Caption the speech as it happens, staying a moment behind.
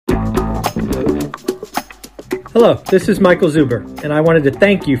Hello, this is Michael Zuber, and I wanted to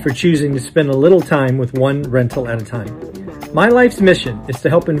thank you for choosing to spend a little time with one rental at a time. My life's mission is to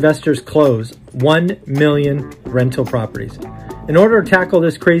help investors close 1 million rental properties. In order to tackle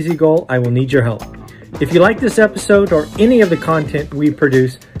this crazy goal, I will need your help. If you like this episode or any of the content we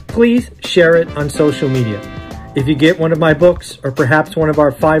produce, please share it on social media. If you get one of my books or perhaps one of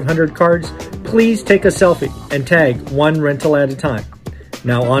our 500 cards, please take a selfie and tag one rental at a time.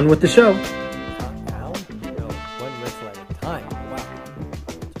 Now on with the show.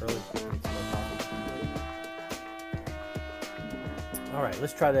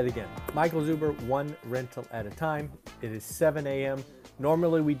 Let's try that again. Michael Zuber, one rental at a time. It is 7 a.m.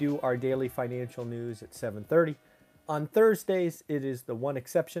 Normally we do our daily financial news at 7:30. On Thursdays, it is the one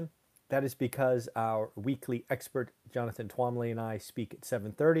exception. That is because our weekly expert, Jonathan Twomley, and I speak at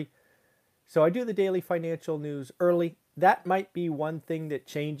 7:30. So I do the daily financial news early. That might be one thing that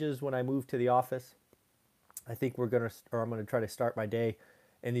changes when I move to the office. I think I'm going to try to start my day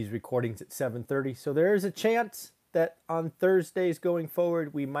in these recordings at 7:30. So there is a chance that on Thursdays going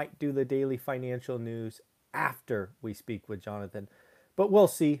forward, we might do the daily financial news after we speak with Jonathan. But we'll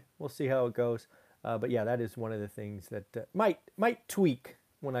see. We'll see how it goes. But yeah, that is one of the things that might tweak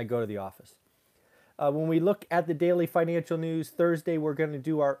when I go to the office. When we look at the daily financial news, Thursday, we're going to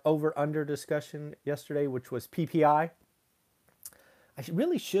do our over-under discussion yesterday, which was PPI. I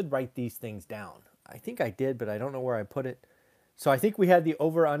really should write these things down. I think I did, but I don't know where I put it. So I think we had the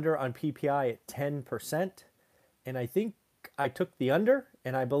over-under on PPI at 10%. And I think I took the under,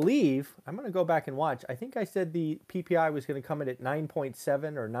 and I believe, I'm going to go back and watch, I think I said the PPI was going to come in at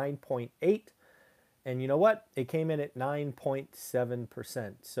 9.7 or 9.8. And you know what? It came in at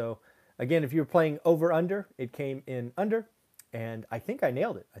 9.7%. So again, if you're playing over under, it came in under, and I think I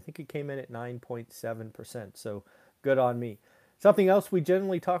nailed it. I think it came in at 9.7%. So good on me. Something else we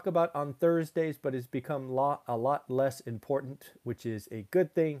generally talk about on Thursdays, but has become a lot less important, which is a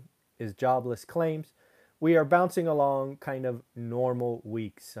good thing, is jobless claims. We are bouncing along kind of normal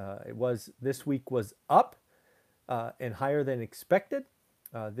weeks. This week was up and higher than expected.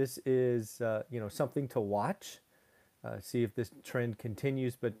 This is something to watch. See if this trend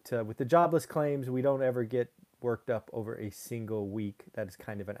continues. But with the jobless claims, we don't ever get worked up over a single week. That is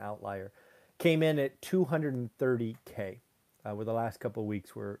kind of an outlier. Came in at 230K. Where the last couple of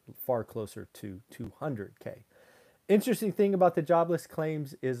weeks were far closer to 200K. Interesting thing about the jobless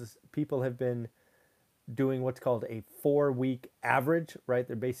claims is people have been doing what's called a 4-week average, right?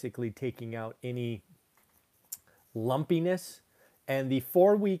 They're basically taking out any lumpiness. And the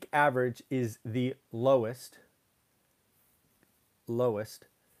 4-week average is the lowest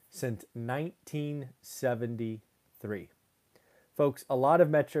since 1973. Folks, a lot of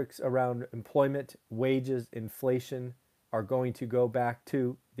metrics around employment, wages, inflation are going to go back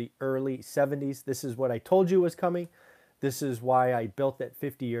to the early 70s. This is what I told you was coming. This is why I built that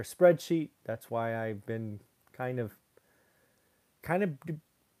 50-year spreadsheet. That's why I've been kind of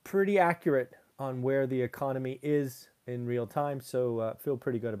pretty accurate on where the economy is in real time. So feel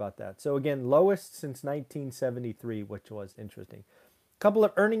pretty good about that. So again, lowest since 1973, which was interesting. A couple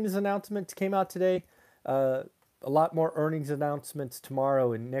of earnings announcements came out today. A lot more earnings announcements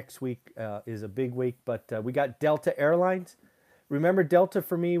tomorrow, and next week is a big week. But we got Delta Airlines. Remember, Delta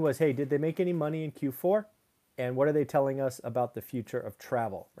for me was, hey, did they make any money in Q4? And what are they telling us about the future of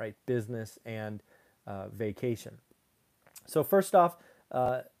travel, right? Business and vacation. So first off,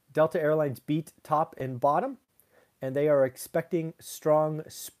 Delta Airlines beat top and bottom, and they are expecting strong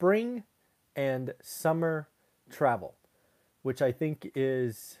spring and summer travel, which I think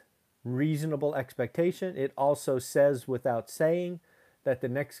is reasonable expectation. It also says without saying that the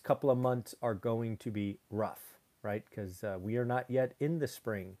next couple of months are going to be rough, right? Because we are not yet in the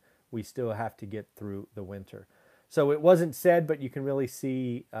spring. We still have to get through the winter. So it wasn't said, but you can really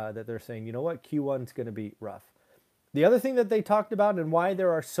see that they're saying, you know what, Q1's going to be rough. The other thing that they talked about and why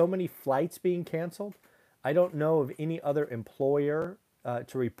there are so many flights being canceled, I don't know of any other employer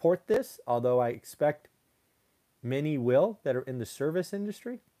to report this, although I expect many will that are in the service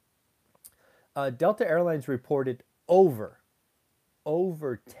industry. Delta Airlines reported over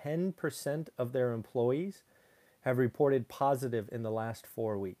 10% of their employees have reported positive in the last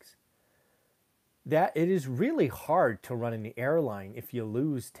 4 weeks. That it is really hard to run an airline if you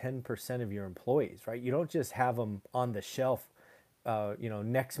lose 10% of your employees, right? You don't just have them on the shelf,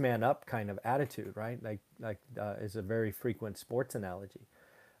 next man up kind of attitude, right? Like is a very frequent sports analogy.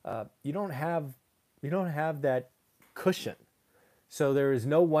 You don't have that cushion. So there is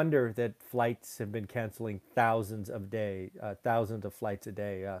no wonder that flights have been canceling thousands of flights a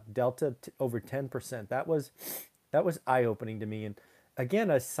day. Delta over 10%. That was eye-opening to me, and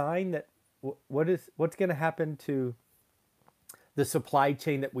again, a sign that what's going to happen to the supply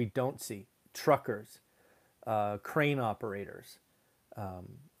chain that we don't see? Truckers, crane operators,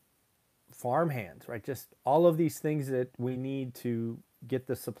 farmhands, right? Just all of these things that we need to get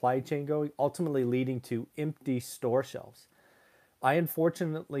the supply chain going, ultimately leading to empty store shelves. I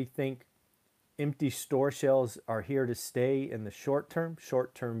unfortunately think empty store shelves are here to stay in the short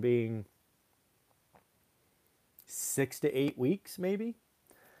term being 6 to 8 weeks, maybe.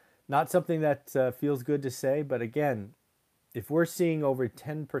 Not something that feels good to say, but again, if we're seeing over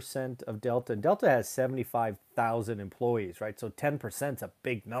 10% of Delta, and Delta has 75,000 employees, right? So 10% is a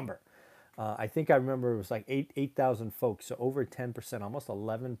big number. I think I remember it was like 8,000 folks. So over 10%, almost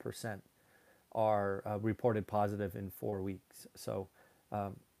 11% are reported positive in 4 weeks. So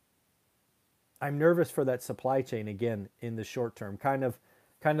I'm nervous for that supply chain again in the short term, kind of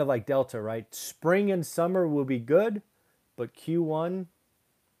like Delta, right? Spring and summer will be good, but Q1,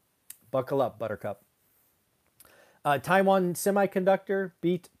 buckle up, Buttercup. Taiwan Semiconductor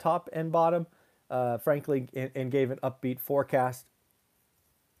beat top and bottom, frankly, and gave an upbeat forecast.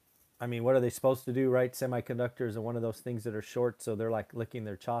 I mean, what are they supposed to do, right? Semiconductors are one of those things that are short, so they're like licking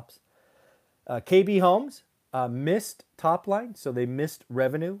their chops. KB Homes missed top line, so they missed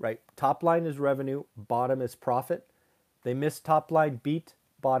revenue, right? Top line is revenue, bottom is profit. They missed top line, beat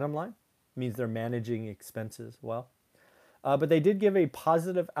bottom line. Means they're managing expenses well. But they did give a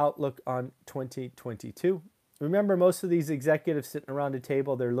positive outlook on 2022. Remember, most of these executives sitting around a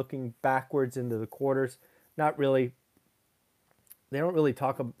table, they're looking backwards into the quarters, not really. They don't really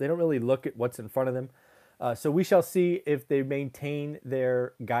look at what's in front of them. So we shall see if they maintain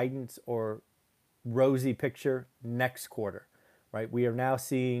their guidance or rosy picture next quarter, right? We are now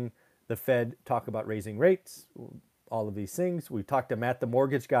seeing the Fed talk about raising rates, all of these things. We talked to Matt, the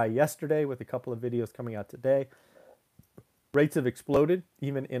mortgage guy, yesterday with a couple of videos coming out today. Rates have exploded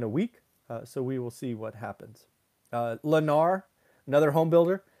even in a week, so we will see what happens. Lennar, another home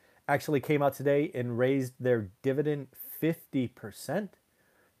builder, actually came out today and raised their dividend 50%.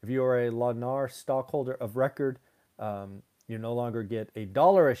 If you are a Lennar stockholder of record, you no longer get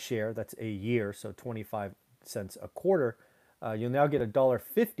 $1 a share. That's a year, so 25 cents a quarter. You'll now get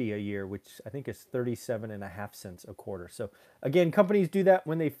 $1.50 a year, which I think is 37.5 cents a quarter. So again, companies do that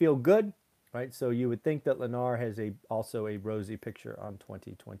when they feel good, right? So you would think that Lennar has also a rosy picture on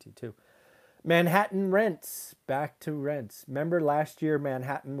 2022. Manhattan rents, back to rents. Remember last year,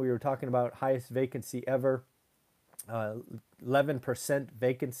 Manhattan, we were talking about highest vacancy ever. 11%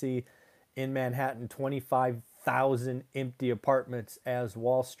 vacancy in Manhattan, 25,000 empty apartments as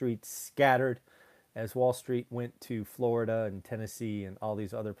Wall Street scattered, as Wall Street went to Florida and Tennessee and all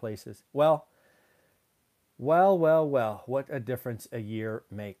these other places. Well, what a difference a year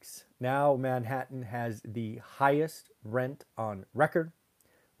makes. Now Manhattan has the highest rent on record,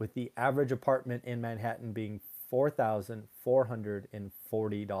 with the average apartment in Manhattan being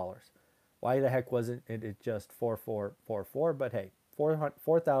 $4,440. Why the heck wasn't it just 4,444? But hey,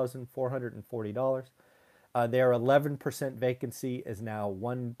 $4,440. Their 11% vacancy is now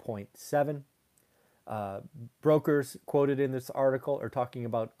 1.7. Brokers quoted in this article are talking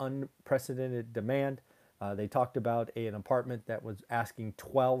about unprecedented demand. They talked about an apartment that was asking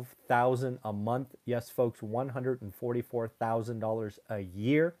 $12,000 a month. Yes, folks, $144,000 a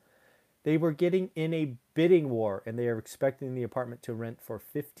year. They were getting in a bidding war, and they are expecting the apartment to rent for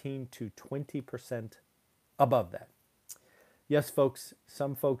 15 to 20% above that. Yes, folks,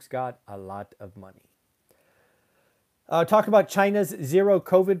 some folks got a lot of money. Talk about China's zero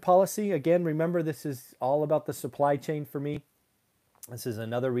COVID policy. Again, remember, this is all about the supply chain for me. This is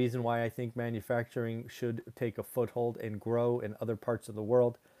another reason why I think manufacturing should take a foothold and grow in other parts of the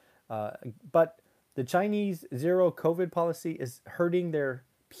world. But the Chinese zero COVID policy is hurting their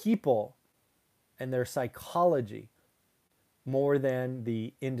people and their psychology more than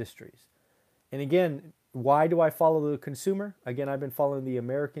the industries. And again, why do I follow the consumer? Again, I've been following the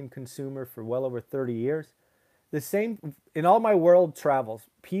American consumer for well over 30 years. The same, in all my world travels,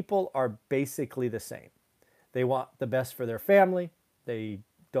 people are basically the same. They want the best for their family. They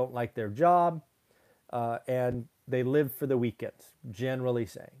don't like their job, and they live for the weekends, generally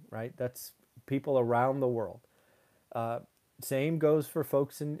saying, right? That's people around the world. Same goes for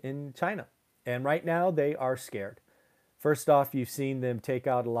folks in China. And right now they are scared. First off, you've seen them take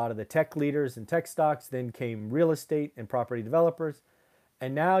out a lot of the tech leaders and tech stocks. Then came real estate and property developers.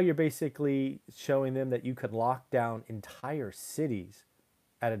 And now you're basically showing them that you could lock down entire cities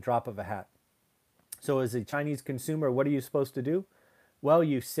at a drop of a hat. So as a Chinese consumer, what are you supposed to do? Well,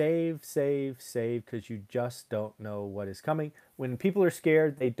 you save, because you just don't know what is coming. When people are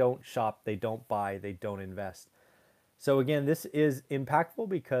scared, they don't shop, they don't buy, they don't invest. So again, this is impactful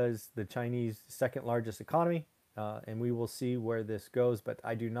because the Chinese second largest economy, and we will see where this goes, but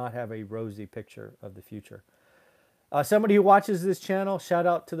I do not have a rosy picture of the future. Somebody who watches this channel, shout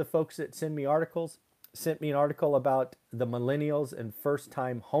out to the folks that send me articles, sent me an article about the millennials and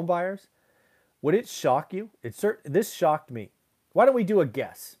first-time homebuyers. Would it shock you? This shocked me. Why don't we do a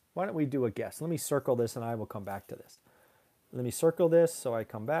guess? Why don't we do a guess? Let me circle this and I will come back to this. Let me circle this so I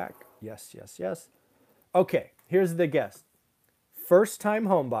come back. Yes, yes, yes. Okay, here's the guess. First-time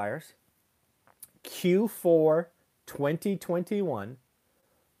homebuyers, Q4 2021,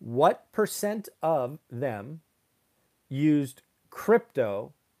 what percent of them used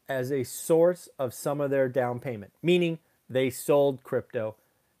crypto as a source of some of their down payment? Meaning they sold crypto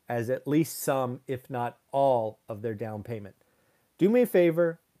as at least some, if not all, of their down payment. Do me a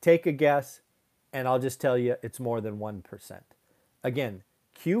favor, take a guess, and I'll just tell you it's more than 1%. Again,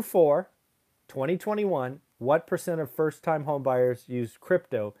 Q4 2021, what percent of first-time homebuyers used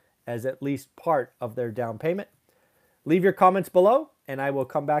crypto as at least part of their down payment? Leave your comments below, and I will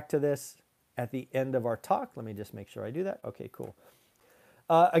come back to this at the end of our talk. Let me just make sure I do that. Okay, cool.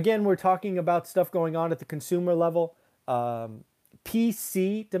 Again, we're talking about stuff going on at the consumer level.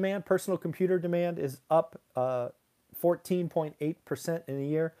 PC demand, personal computer demand, is up 14.8% in a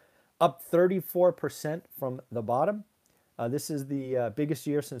year, up 34% from the bottom. This is the biggest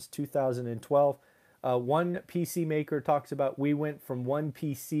year since 2012. One PC maker talks about we went from one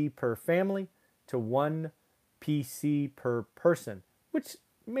PC per family to one PC per person, which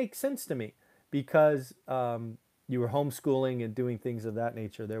makes sense to me because you were homeschooling and doing things of that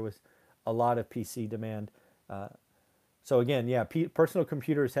nature. There was a lot of PC demand. So again, yeah, personal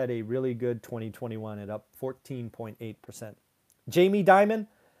computers had a really good 2021 at up 14.8%. Jamie Dimon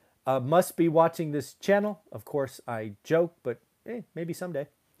must be watching this channel. Of course, I joke, but maybe someday.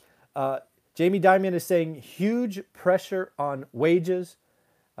 Jamie Dimon is saying huge pressure on wages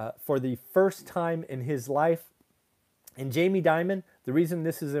for the first time in his life. And Jamie Dimon, the reason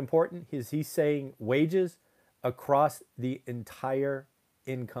this is important is he's saying wages across the entire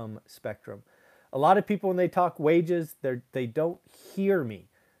income spectrum. A lot of people, when they talk wages, they don't hear me.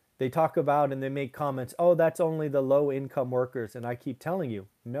 They talk about and they make comments, oh, that's only the low income workers. And I keep telling you,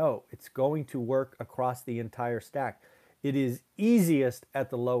 no, it's going to work across the entire stack. It is easiest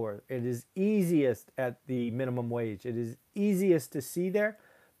at the lower. It is easiest at the minimum wage. It is easiest to see there.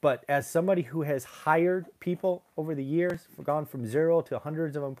 But as somebody who has hired people over the years, gone from 0 to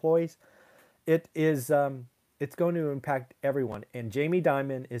hundreds of employees, it is it's going to impact everyone. And Jamie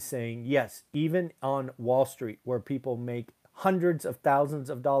Dimon is saying, yes, even on Wall Street, where people make hundreds of thousands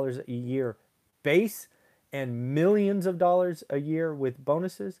of dollars a year base and millions of dollars a year with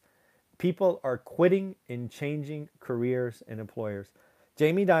bonuses, people are quitting and changing careers and employers.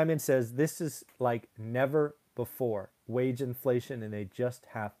 Jamie Dimon says this is like never before, wage inflation, and they just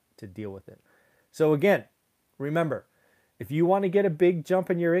have to deal with it. So again, remember, if you want to get a big jump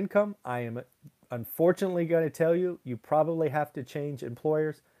in your income, I am unfortunately going to tell you, you probably have to change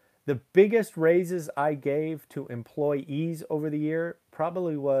employers. The biggest raises I gave to employees over the year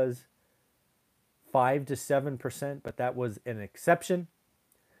probably was 5 to 7%, but that was an exception.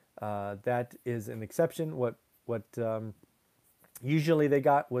 That is an exception. What usually they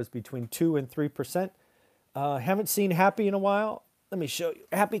got was between 2 and 3%. Haven't seen Happy in a while. Let me show you.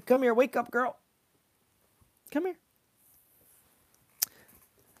 Happy, come here. Wake up, girl. Come here.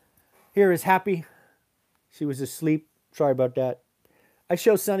 Here is Happy. She was asleep. Sorry about that. I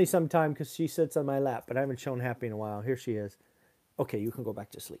show Sunny sometime because she sits on my lap, but I haven't shown Happy in a while. Here she is. Okay, you can go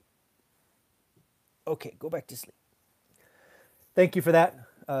back to sleep. Okay, go back to sleep. Thank you for that.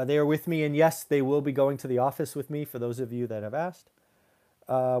 They are with me, and yes, they will be going to the office with me for those of you that have asked.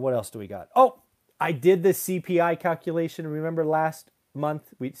 What else do we got? Oh, I did the CPI calculation. Remember last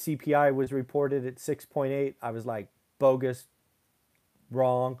month, CPI was reported at 6.8. I was like, bogus,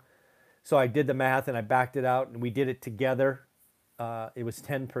 wrong. So I did the math and I backed it out, and we did it together. It was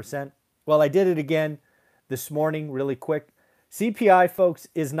 10%. Well, I did it again this morning really quick. CPI, folks,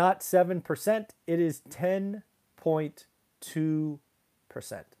 is not 7%. It is 10.2%.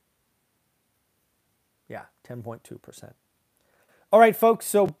 Yeah, 10.2%. All right, folks,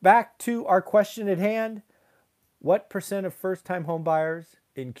 so back to our question at hand. What percent of first-time home buyers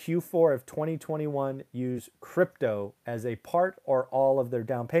in Q4 of 2021 use crypto as a part or all of their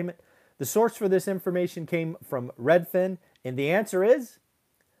down payment? The source for this information came from Redfin, and the answer is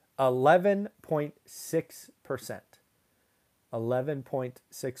 11.6%.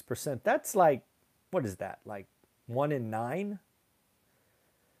 11.6%. That's like, what is that? Like 1 in 9?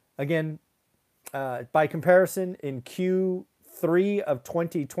 Again, by comparison, in Q3 of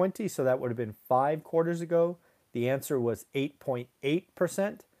 2020, so that would have been 5 quarters ago, The answer was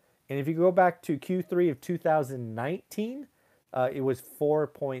 8.8%. And if you go back to Q3 of 2019, it was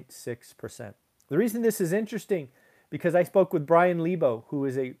 4.6%. The reason this is interesting, because I spoke with Brian Lebo, who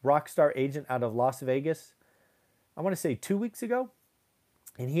is a Rockstar agent out of Las Vegas, I want to say 2 weeks ago.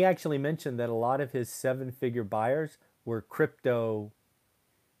 And he actually mentioned that a lot of his seven-figure buyers were crypto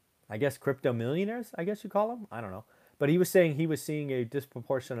millionaires, I guess you call them. I don't know. But he was saying he was seeing a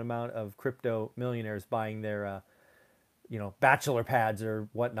disproportionate amount of crypto millionaires buying their, bachelor pads or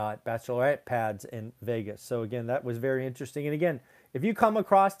whatnot, bachelorette pads in Vegas. So again, that was very interesting. And again, if you come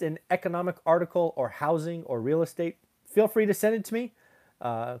across an economic article or housing or real estate, feel free to send it to me.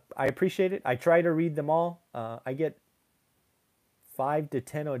 I appreciate it. I try to read them all. I get 5 to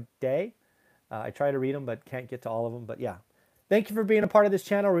 10 a day. I try to read them, but can't get to all of them. But yeah, thank you for being a part of this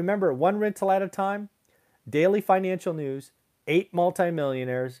channel. Remember, one rental at a time, daily financial news, 8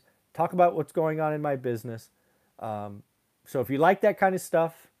 multimillionaires, talk about what's going on in my business. So if you like that kind of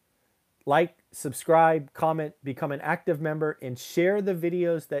stuff, like, subscribe, comment, become an active member, and share the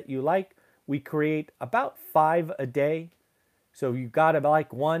videos that you like. We create about 5 a day. So you've got to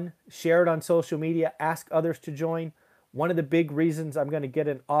like one, share it on social media, ask others to join. One of the big reasons I'm going to get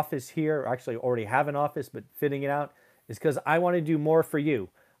an office here, or actually already have an office, but fitting it out, is because I want to do more for you.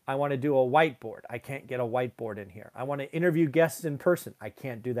 I want to do a whiteboard. I can't get a whiteboard in here. I want to interview guests in person. I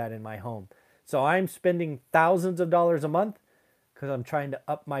can't do that in my home. So I'm spending thousands of dollars a month because I'm trying to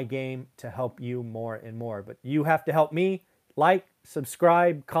up my game to help you more and more. But you have to help me. Like,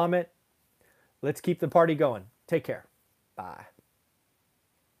 subscribe, comment. Let's keep the party going. Take care. Bye.